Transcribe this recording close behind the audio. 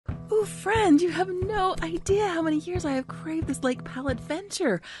Ooh, friend, you have no idea how many years I have craved this Lake Powell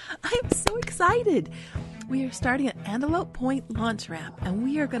adventure. I am so excited. We are starting at Antelope Point launch ramp, and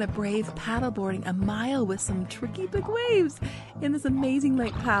we are going to brave paddleboarding a mile with some tricky big waves in this amazing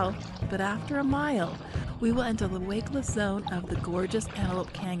Lake Powell. But after a mile, we will enter the wakeless zone of the gorgeous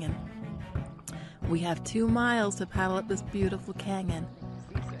Antelope Canyon. We have 2 miles to paddle up this beautiful canyon.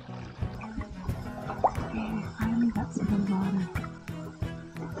 Okay, finally got some good water.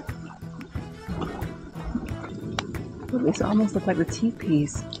 Ooh, these almost look like the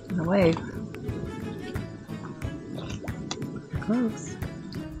teepees in the wave. Close.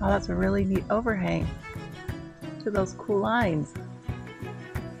 Oh, that's a really neat overhang to those cool lines.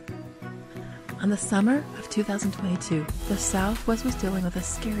 On the summer of 2022, the Southwest was dealing with a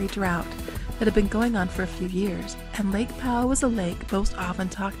scary drought that had been going on for a few years, and Lake Powell was a lake most often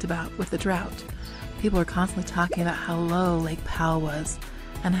talked about with the drought. People were constantly talking about how low Lake Powell was,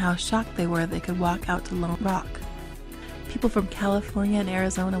 and how shocked they were they could walk out to Lone Rock. People from California and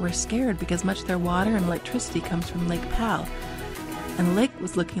Arizona were scared because much of their water and electricity comes from Lake Powell, and the lake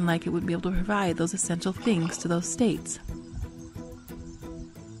was looking like it would be able to provide those essential things to those states.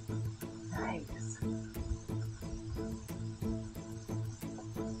 Nice.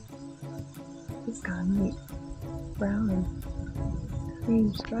 This got a neat brown and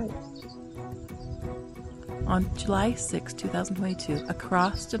cream stripes. On July 6, 2022, a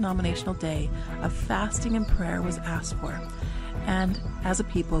cross-denominational day of fasting and prayer was asked for, and as a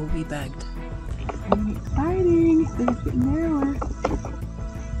people, we begged. Exciting! Things getting narrower.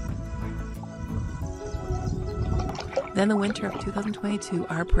 Then the winter of 2022,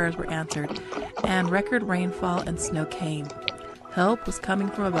 our prayers were answered, and record rainfall and snow came. Help was coming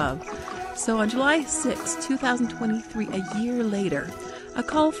from above. So on July 6, 2023, a year later, a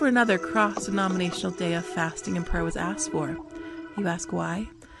call for another cross-denominational day of fasting and prayer was asked for. You ask why?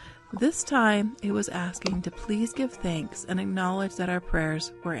 This time, it was asking to please give thanks and acknowledge that our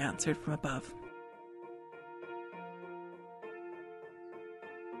prayers were answered from above.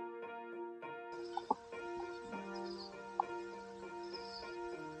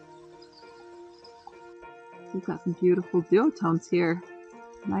 We've got some beautiful duotones here.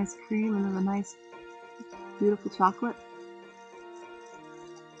 Nice cream and then a nice, beautiful chocolate.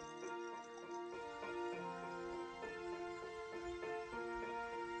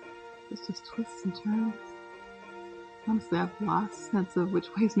 This just twists and turns. Honestly, I've lost sense of which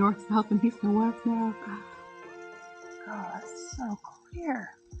way's north, south, and east and west now. Oh, that's so clear.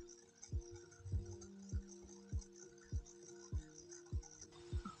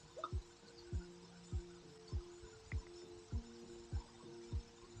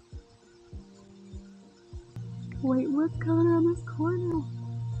 Wait, what's coming around this corner?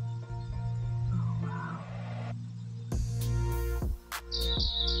 Oh, wow.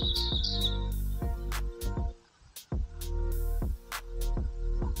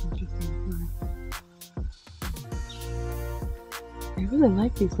 That's interesting. I really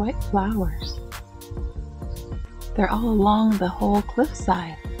like these white flowers. They're all along the whole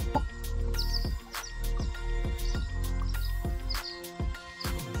cliffside.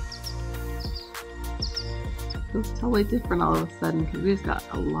 Feels totally different all of a sudden because we just got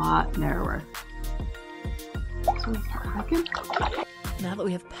a lot narrower. So let's start hiking. Now that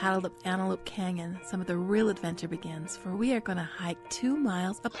we have paddled up Antelope Canyon, some of the real adventure begins, for we are going to hike 2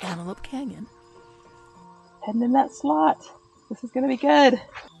 miles up Antelope Canyon. Heading in that slot. This is going to be good.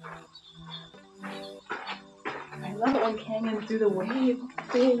 I love it when canyons do the wave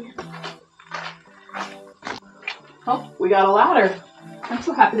thing. Oh, we got a ladder. I'm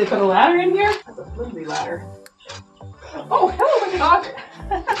so happy they put a ladder in here. That's a flimsy ladder. Oh, hello, my dog.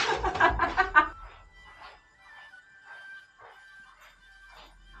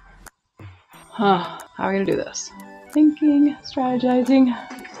 Huh, how are we gonna do this? Thinking, strategizing.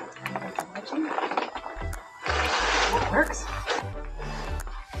 That works.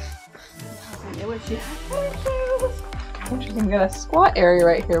 I wish you had horses. Interesting, we got a squat area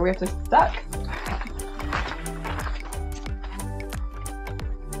right here. We have to duck.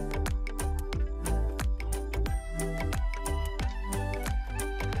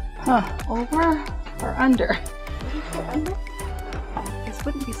 Huh, over or under? Under? This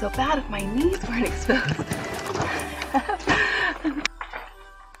wouldn't be so bad if my knees weren't exposed.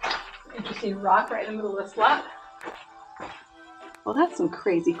 Interesting rock right in the middle of the slot. Well, that's some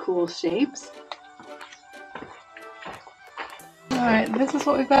crazy cool shapes. Alright, this is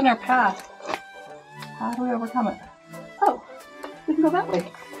what we've got in our path. How do we overcome it? Oh, we can go that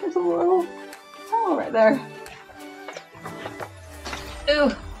way. There's a little hole right there.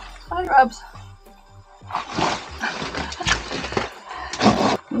 Ooh. Bye, Rubs.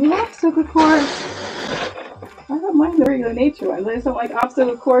 The obstacle course. I don't mind the regular nature ones. I just don't like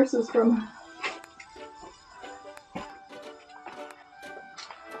obstacle courses from. Is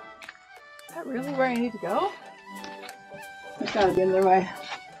that really where I need to go? There's gotta be another way.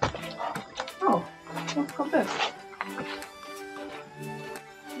 Oh, let's go this. I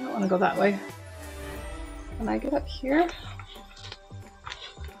don't want to go that way. Can I get up here?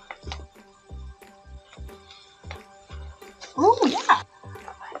 Oh yeah!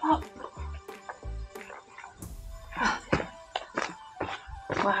 Up.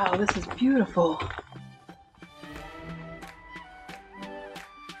 Wow, this is beautiful.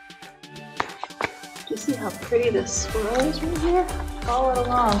 Do you see how pretty this swirl is right here? Follow it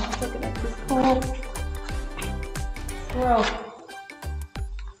along. Looking at this whole swirl.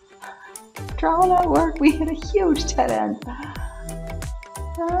 Drawing at work, we hit a huge dead end. I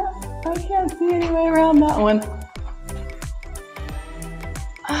can't see any way around that one.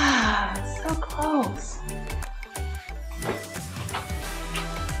 So close.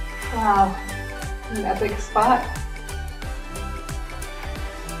 Wow, an epic spot.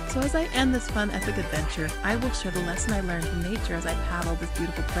 So as I end this fun epic adventure, I will share the lesson I learned from nature as I paddled this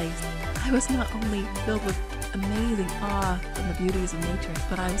beautiful place. I was not only filled with amazing awe from the beauties of nature,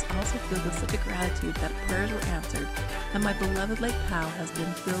 but I was also filled with such a gratitude that prayers were answered, and my beloved Lake Powell has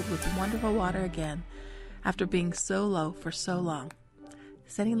been filled with wonderful water again, after being so low for so long.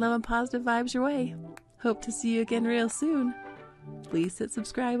 Sending love and positive vibes your way. Hope to see you again real soon. Please hit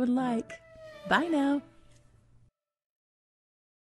subscribe and like. Bye now.